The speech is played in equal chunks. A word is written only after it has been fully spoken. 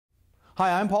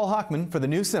Hi, I'm Paul Hochman for the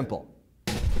new Simple.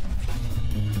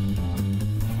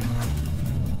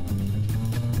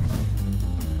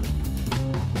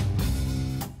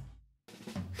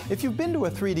 If you've been to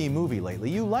a 3D movie lately,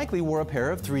 you likely wore a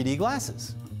pair of 3D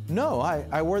glasses. No,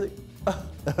 I wore the...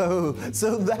 Oh,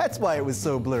 so that's why it was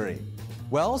so blurry.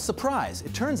 Well, surprise,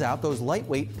 it turns out those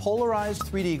lightweight, polarized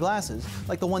 3D glasses,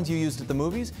 like the ones you used at the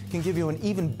movies, can give you an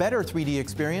even better 3D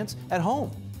experience at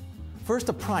home. First,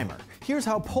 a primer. Here's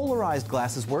how polarized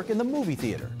glasses work in the movie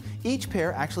theater. Each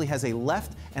pair actually has a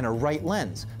left and a right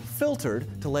lens,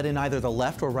 filtered to let in either the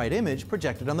left or right image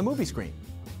projected on the movie screen.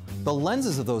 The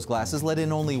lenses of those glasses let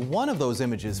in only one of those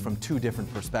images from two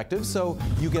different perspectives, so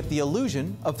you get the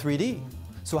illusion of 3D.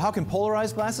 So how can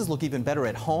polarized glasses look even better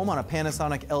at home on a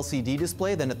Panasonic LCD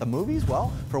display than at the movies?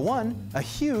 Well, for one, a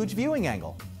huge viewing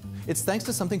angle. It's thanks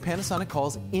to something Panasonic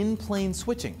calls in-plane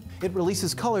switching. It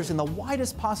releases colors in the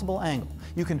widest possible angle.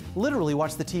 You can literally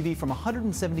watch the TV from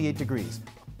 178 degrees.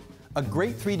 A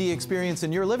great 3D experience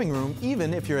in your living room,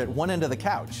 even if you're at one end of the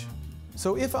couch.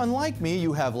 So if, unlike me,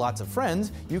 you have lots of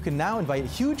friends, you can now invite a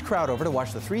huge crowd over to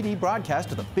watch the 3D broadcast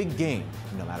of the big game.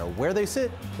 And no matter where they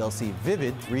sit, they'll see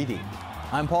vivid 3D.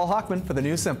 I'm Paul Hochman for the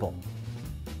new Simple.